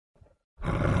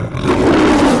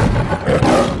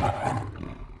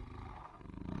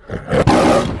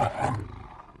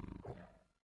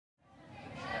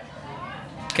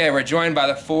Okay, we're joined by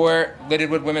the 4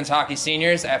 Littlewood women's hockey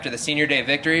seniors after the senior day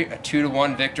victory, a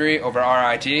 2-1 victory over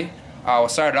RIT. We'll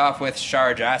start it off with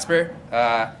Shara Jasper.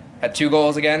 Had 2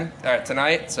 goals again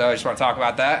tonight, so I just want to talk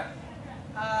about that.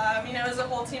 I mean, it was a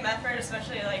whole team effort,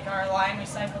 especially like our line. We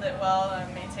cycled it well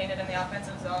and maintained it in the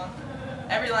offensive zone.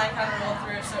 Every line kind of rolled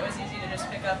through, so it was easy to just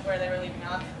pick up where they were leaving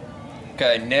off.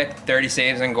 Okay, Nick, 30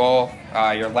 saves in goal.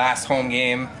 Your last home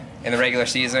game in the regular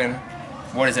season.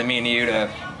 What does it mean to you to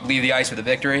leave the ice with a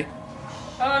victory?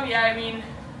 Yeah, I mean,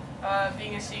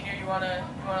 being a senior, you wanna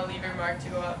leave your mark to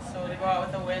go out. So to go out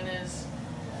with a win is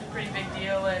a pretty big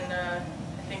deal, and I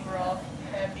think we're all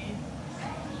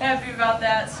happy about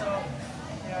that. So,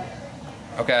 yeah.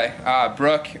 Okay,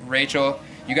 Brooke, Rachel,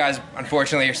 you guys,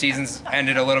 unfortunately, your seasons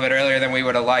ended a little bit earlier than we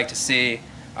would have liked to see.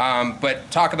 But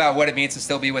talk about what it means to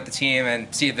still be with the team and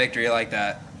see a victory like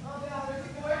that.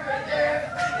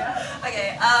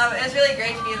 Okay, it was really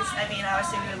great to be in the, I mean,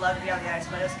 obviously we would love to be on the ice,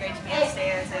 but it was great to be in the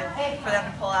stands and for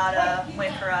them to pull out a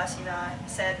win for us. You know, I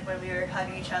said when we were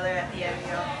hugging each other at the end,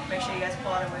 you know, make sure you guys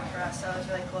pull out a win for us. So it was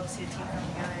really cool to see the team come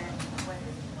together and win.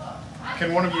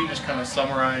 Can one of you just kind of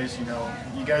summarize, you know,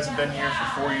 you guys have been here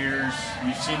for 4 years,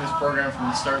 you've seen this program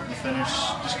from the start to the finish,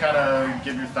 just kind of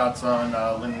give your thoughts on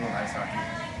Littlewood ice hockey.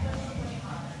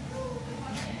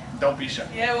 Don't be shy.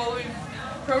 Yeah, well,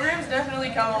 program's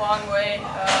definitely come a long way,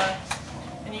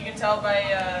 and you can tell by,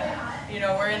 you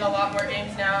know, we're in a lot more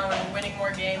games now and winning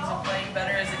more games and playing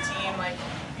better as a team. Like,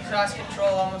 we lost control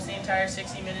almost the entire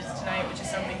 60 minutes tonight, which is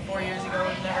something 4 years ago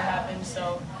would never happened.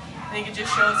 So I think it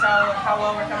just shows how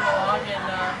well we're coming along,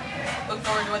 and look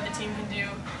forward to what the team can do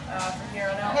from here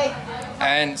on out.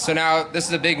 And so now this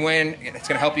is a big win. It's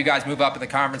going to help you guys move up in the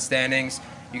conference standings.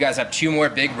 You guys have 2 more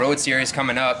big road series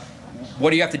coming up.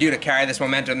 What do you have to do to carry this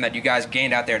momentum that you guys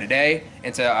gained out there today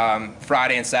into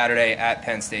Friday and Saturday at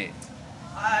Penn State?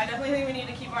 I definitely think we need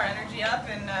to keep our energy up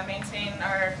and maintain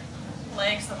our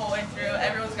legs the whole way through.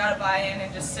 Everyone's got to buy in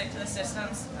and just stick to the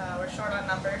systems. We're short on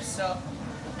numbers, so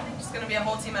it's going to be a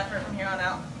whole team effort from here on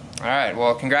out. All right,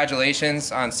 well,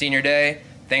 congratulations on senior day.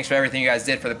 Thanks for everything you guys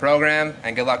did for the program,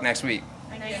 and good luck next week.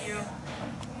 Thank you.